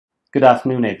Good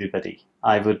afternoon, everybody.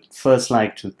 I would first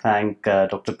like to thank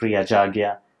Dr. Priya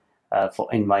Jagya for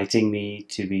inviting me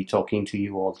to be talking to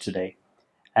you all today,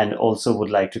 and also would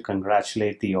like to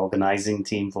congratulate the organizing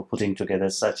team for putting together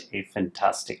such a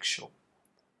fantastic show.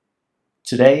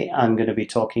 Today, I'm going to be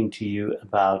talking to you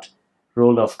about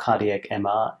role of cardiac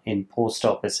MR in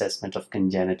post-op assessment of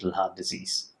congenital heart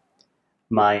disease.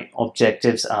 My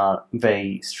objectives are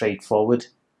very straightforward.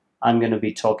 I'm going to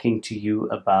be talking to you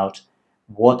about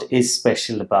what is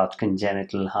special about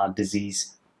congenital heart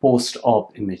disease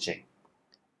post-op imaging.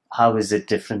 How is it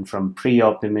different from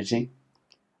pre-op imaging?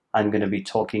 I'm going to be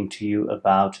talking to you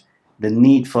about the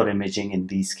need for imaging in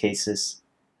these cases.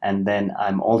 And then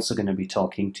I'm also going to be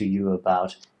talking to you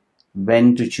about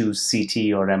when to choose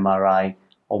CT or MRI,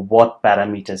 or what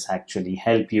parameters actually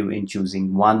help you in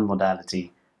choosing one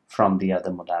modality from the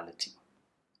other modality.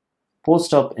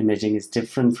 Post-op imaging is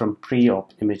different from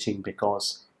pre-op imaging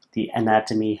because the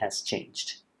anatomy has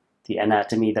changed. The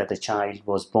anatomy that the child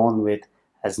was born with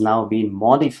has now been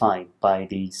modified by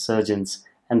the surgeons,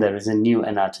 and there is a new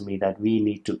anatomy that we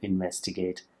need to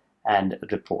investigate and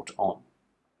report on.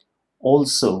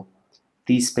 Also,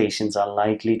 these patients are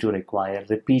likely to require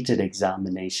repeated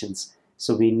examinations,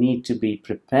 so we need to be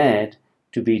prepared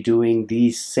to be doing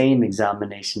these same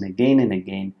examination again and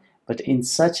again, but in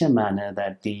such a manner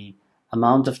that the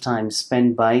amount of time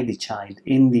spent by the child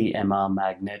in the MR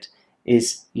magnet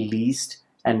is least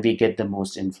and we get the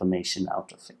most information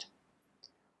out of it.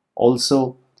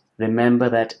 Also, remember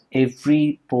that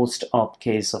every post-op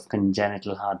case of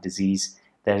congenital heart disease,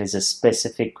 there is a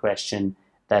specific question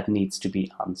that needs to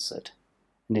be answered.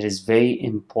 And it is very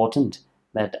important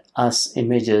that us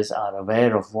imagers are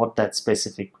aware of what that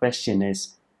specific question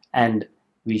is, and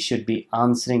we should be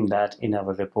answering that in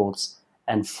our reports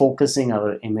and focusing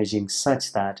our imaging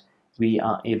such that we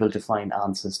are able to find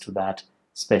answers to that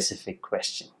specific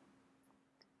question.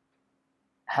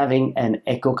 Having an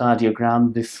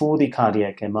echocardiogram before the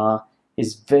cardiac MR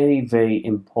is very, very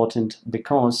important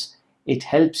because it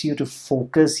helps you to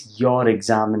focus your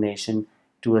examination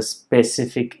to a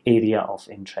specific area of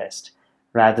interest,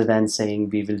 rather than saying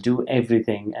we will do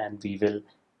everything and we will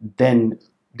then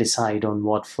decide on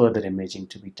what further imaging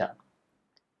to be done.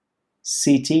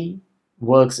 CT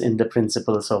works in the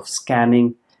principles of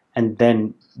scanning and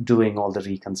then doing all the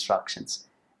reconstructions.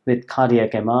 With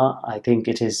cardiac MR, I think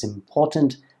it is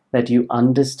important that you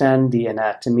understand the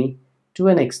anatomy to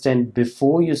an extent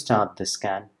before you start the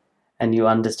scan, and you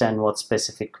understand what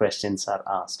specific questions are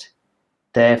asked.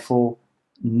 Therefore,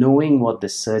 knowing what the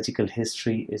surgical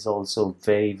history is also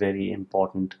very, very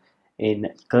important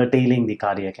in curtailing the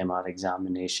cardiac MR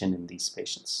examination in these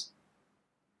patients.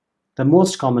 The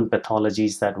most common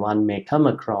pathologies that one may come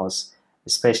across,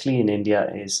 especially in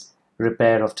India, is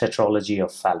repair of Tetralogy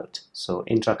of Fallot. So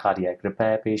intracardiac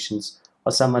repair patients,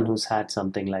 or someone who's had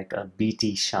something like a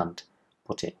BT shunt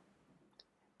put in.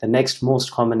 The next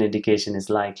most common indication is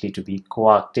likely to be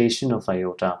coarctation of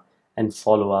aorta and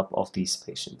follow-up of these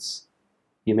patients.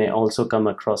 You may also come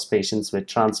across patients with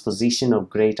transposition of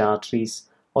great arteries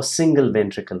or single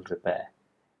ventricle repair.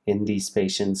 In these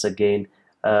patients, again,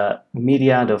 a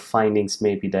myriad of findings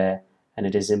may be there, and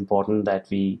it is important that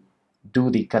we do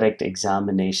the correct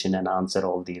examination and answer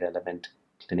all the relevant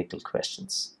clinical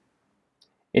questions.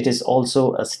 It is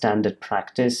also a standard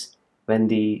practice when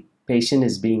the patient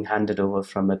is being handed over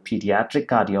from a pediatric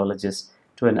cardiologist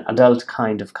to an adult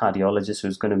kind of cardiologist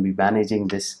who's going to be managing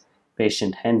this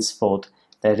patient henceforth.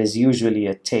 There is usually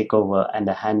a takeover and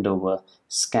a handover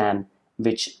scan,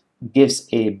 which gives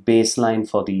a baseline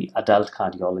for the adult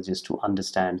cardiologist to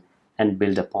understand and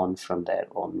build upon from there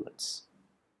onwards.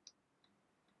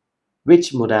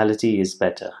 Which modality is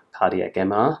better, cardiac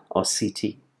MR or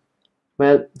CT?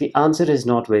 Well, the answer is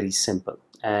not very simple,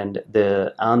 and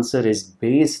the answer is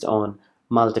based on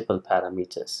multiple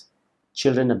parameters.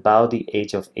 Children above the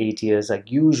age of 8 years are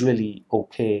usually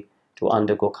okay to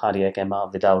undergo cardiac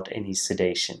MR without any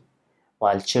sedation,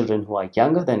 while children who are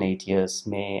younger than 8 years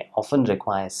may often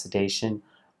require sedation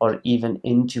or even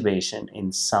intubation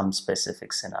in some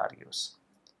specific scenarios.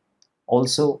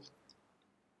 Also,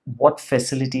 what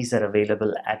facilities are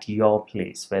available at your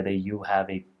place, whether you have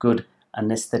a good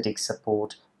anesthetic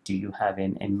support, do you have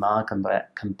an MR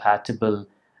compatible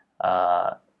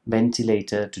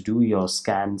ventilator to do your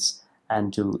scans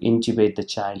and to intubate the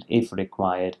child if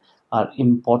required, are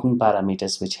important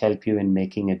parameters which help you in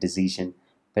making a decision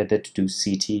whether to do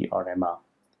CT or MR.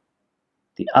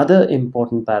 The other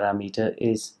important parameter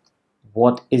is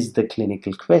what is the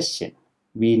clinical question.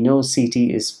 We know CT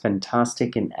is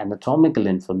fantastic in anatomical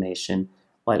information,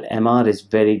 while MR is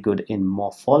very good in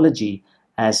morphology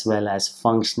as well as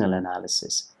functional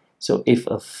analysis. So if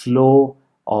a flow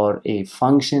or a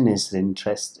function is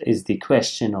the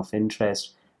question of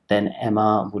interest, then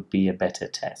MR would be a better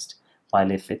test. While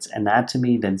if it's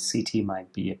anatomy, then CT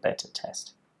might be a better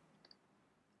test.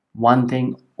 One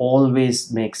thing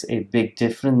always makes a big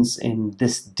difference in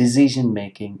this decision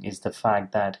making is the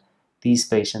fact that these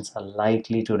patients are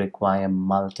likely to require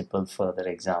multiple further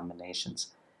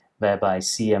examinations, whereby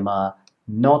CMR,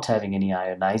 not having any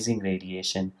ionizing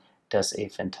radiation, does a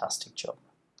fantastic job.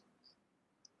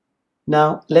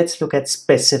 Now let's look at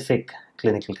specific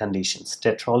clinical conditions.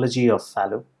 Tetralogy of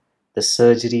Fallot. The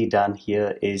surgery done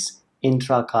here is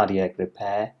intracardiac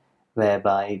repair,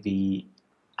 whereby we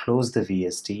close the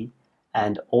VSD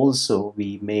and also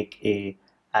we make a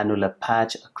annular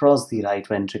patch across the right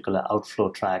ventricular outflow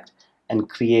tract and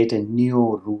create a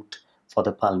new route for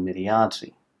the pulmonary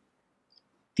artery.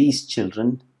 These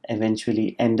children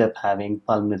eventually end up having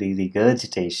pulmonary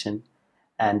regurgitation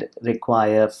and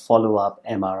require follow-up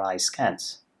MRI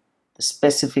scans. The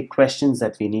specific questions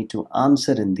that we need to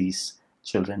answer in these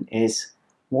children is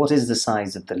what is the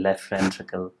size of the left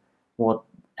ventricle,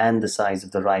 and the size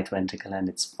of the right ventricle and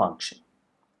its function.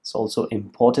 It's also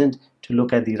important to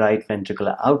look at the right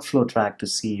ventricular outflow tract to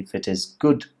see if it is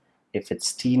good, if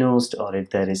it's stenosed, or if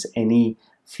there is any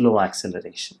flow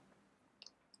acceleration.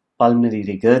 Pulmonary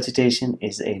regurgitation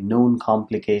is a known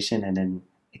complication and an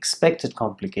expected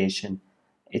complication.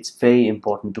 It's very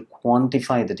important to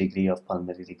quantify the degree of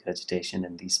pulmonary regurgitation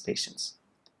in these patients.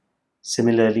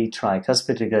 Similarly,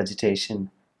 tricuspid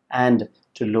regurgitation, and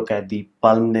to look at the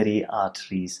pulmonary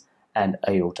arteries and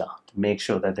aorta to make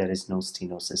sure that there is no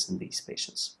stenosis in these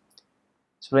patients.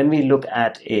 So when we look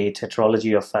at a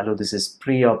tetralogy of Fallot, this is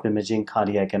pre-op imaging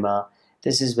cardiac MR.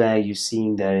 This is where you're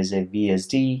seeing there is a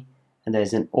VSD and there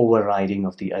is an overriding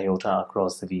of the aorta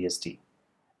across the VSD.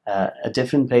 A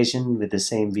different patient with the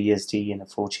same VSD in a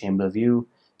 4-chamber view.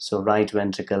 So right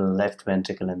ventricle, left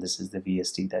ventricle, and this is the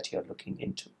VSD that you're looking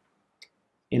into.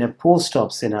 In a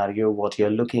post-op scenario, what you're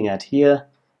looking at here,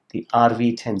 the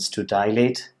RV tends to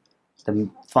dilate. The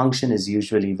function is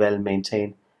usually well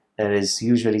maintained. There is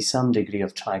usually some degree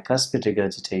of tricuspid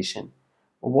regurgitation.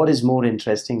 But what is more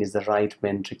interesting is the right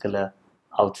ventricular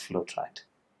outflow tract.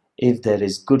 If there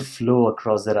is good flow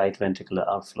across the right ventricular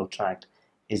outflow tract,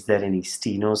 is there any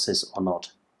stenosis or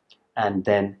not? And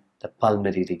then the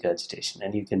pulmonary regurgitation.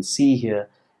 And you can see here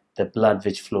the blood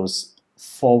which flows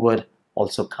forward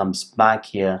also comes back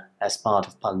here as part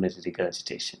of pulmonary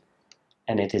regurgitation.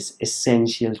 And it is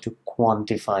essential to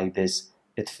quantify this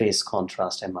with phase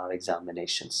contrast MR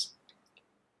examinations.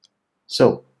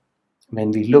 So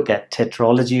when we look at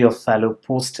tetralogy of Fallot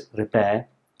post-repair,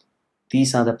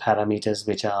 these are the parameters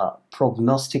which are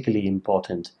prognostically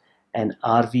important. An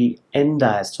RV end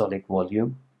diastolic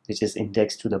volume, which is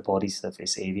indexed to the body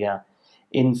surface area,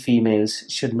 in females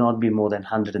should not be more than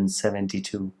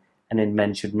 172, and in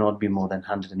men should not be more than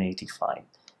 185.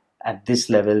 At this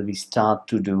level, we start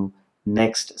to do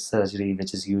next surgery,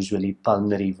 which is usually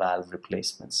pulmonary valve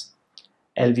replacements.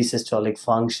 LV systolic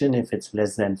function, if it's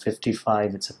less than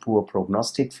 55, it's a poor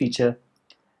prognostic feature.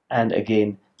 And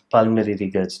again, pulmonary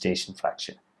regurgitation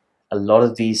fraction. A lot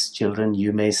of these children,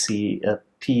 you may see a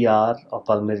PR or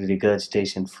pulmonary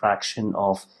regurgitation fraction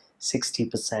of 60%,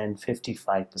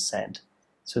 55%.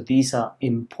 So these are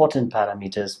important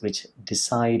parameters which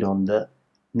decide on the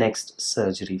next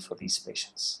surgery for these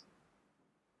patients.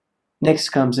 Next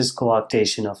comes is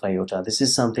coarctation of aorta. This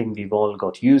is something we've all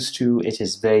got used to. It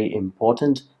is very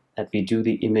important that we do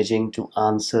the imaging to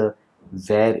answer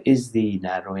where is the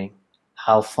narrowing,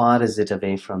 how far is it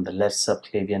away from the left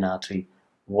subclavian artery,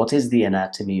 what is the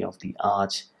anatomy of the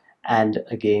arch, and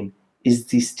again, is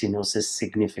the stenosis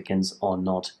significant or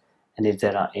not, and if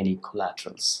there are any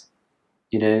collaterals.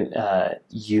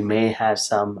 You may have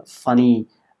some funny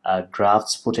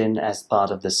grafts put in as part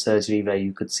of the surgery where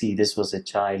you could see this was a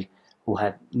child who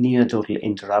had near total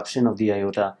interruption of the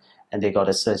aorta, and they got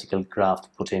a surgical graft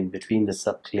put in between the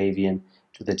subclavian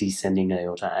to the descending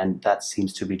aorta, and that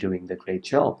seems to be doing the great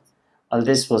job. Well,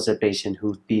 this was a patient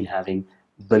who'd been having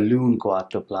balloon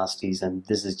coarctoplasties, and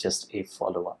this is just a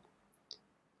follow-up.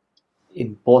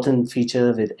 Important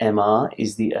feature with MR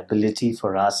is the ability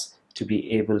for us to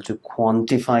be able to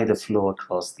quantify the flow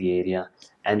across the area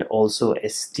and also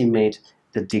estimate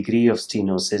the degree of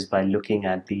stenosis by looking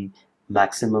at the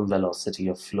maximum velocity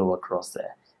of flow across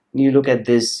there. When you look at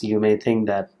this, you may think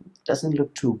that it doesn't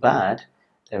look too bad.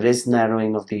 There is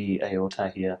narrowing of the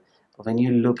aorta here, but when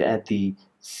you look at the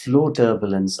flow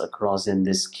turbulence across in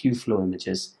this Q-flow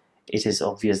images, it is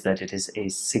obvious that it is a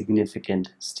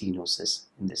significant stenosis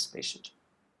in this patient.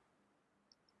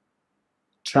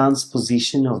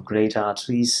 Transposition of great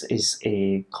arteries is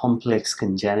a complex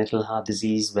congenital heart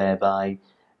disease whereby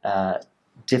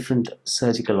different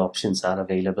surgical options are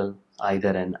available,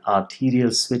 either an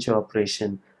arterial switch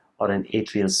operation or an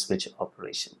atrial switch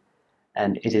operation.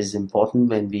 And it is important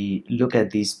when we look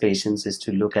at these patients is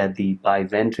to look at the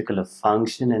biventricular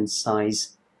function and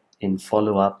size. In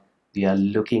follow-up, we are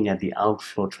looking at the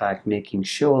outflow tract, making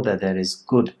sure that there is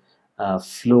good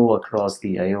flow across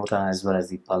the aorta as well as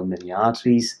the pulmonary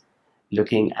arteries,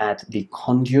 looking at the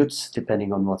conduits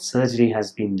depending on what surgery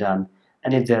has been done,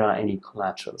 and if there are any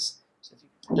collaterals. So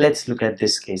let's look at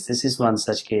this case. This is one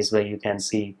such case where you can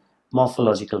see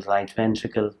morphological right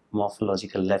ventricle,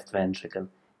 morphological left ventricle.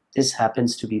 This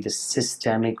happens to be the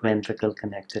systemic ventricle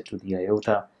connected to the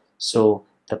aorta. So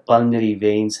the pulmonary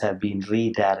veins have been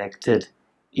redirected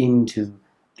into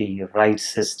the right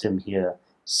system here.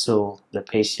 So the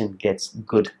patient gets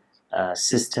good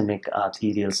systemic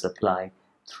arterial supply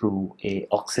through a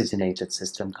oxygenated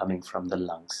system coming from the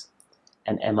lungs.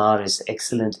 And MR is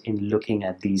excellent in looking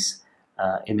at these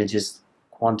images,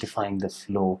 quantifying the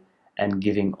flow and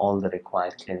giving all the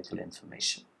required clinical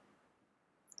information.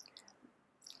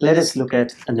 Let us look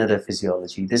at another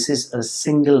physiology. This is a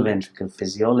single ventricle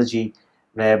physiology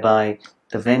whereby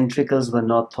the ventricles were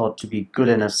not thought to be good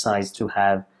enough size to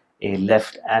have a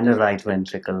left and a right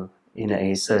ventricle in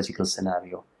a surgical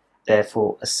scenario.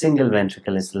 Therefore, a single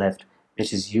ventricle is left,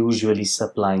 which is usually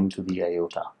supplying to the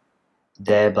aorta.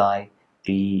 Thereby,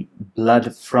 the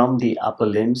blood from the upper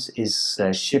limbs is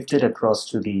shifted across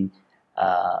to the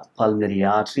pulmonary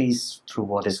arteries through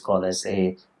what is called as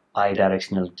a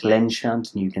bidirectional Glenn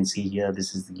shunt. And you can see here,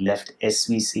 this is the left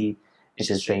SVC,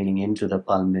 which is draining into the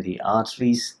pulmonary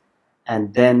arteries.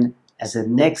 And then as a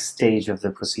next stage of the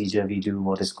procedure, we do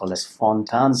what is called as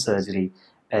Fontan surgery,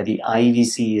 where the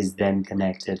IVC is then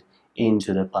connected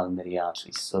into the pulmonary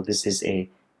arteries. So this is a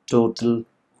total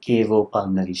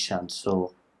cavopulmonary shunt.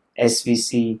 So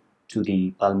SVC to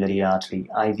the pulmonary artery,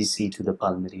 IVC to the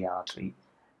pulmonary artery,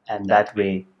 and that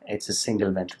way it's a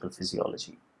single ventricle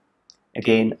physiology.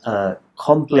 Again, a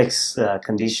complex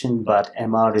condition, but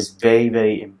MR is very,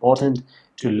 very important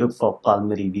to look for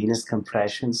pulmonary venous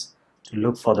compressions, to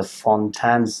look for the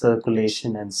Fontan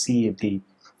circulation and see if the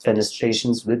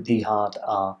fenestrations with the heart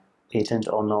are patent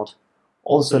or not.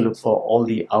 Also look for all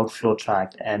the outflow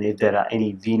tract and if there are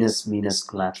any venous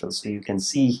collaterals. So you can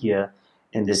see here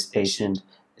in this patient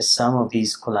some of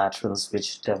these collaterals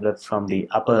which develop from the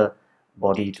upper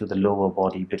body to the lower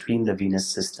body between the venous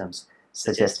systems,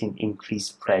 suggesting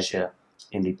increased pressure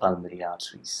in the pulmonary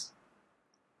arteries.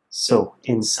 So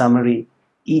in summary,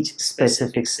 each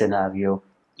specific scenario,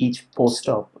 each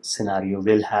post-op scenario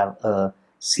will have a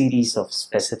series of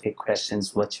specific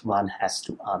questions which one has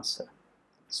to answer.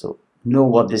 So know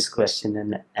what this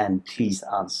question and please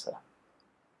answer.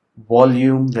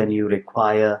 Volume when you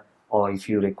require, or if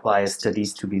you require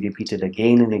studies to be repeated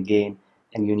again and again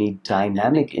and you need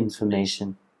dynamic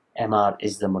information, MR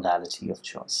is the modality of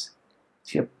choice.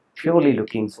 If you're purely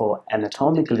looking for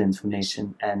anatomical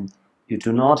information and you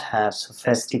do not have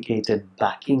sophisticated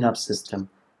backing up system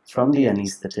from the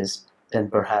anesthetist, then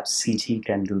perhaps CT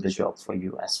can do the job for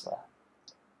you as well.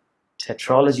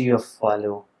 Tetralogy of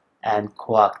Fallot and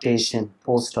coarctation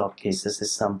post-op cases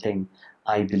is something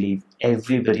I believe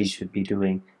everybody should be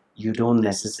doing. You don't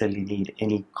necessarily need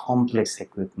any complex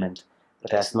equipment,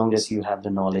 but as long as you have the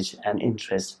knowledge and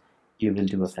interest, you will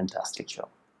do a fantastic job.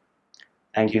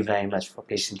 Thank you very much for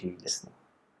patiently listening.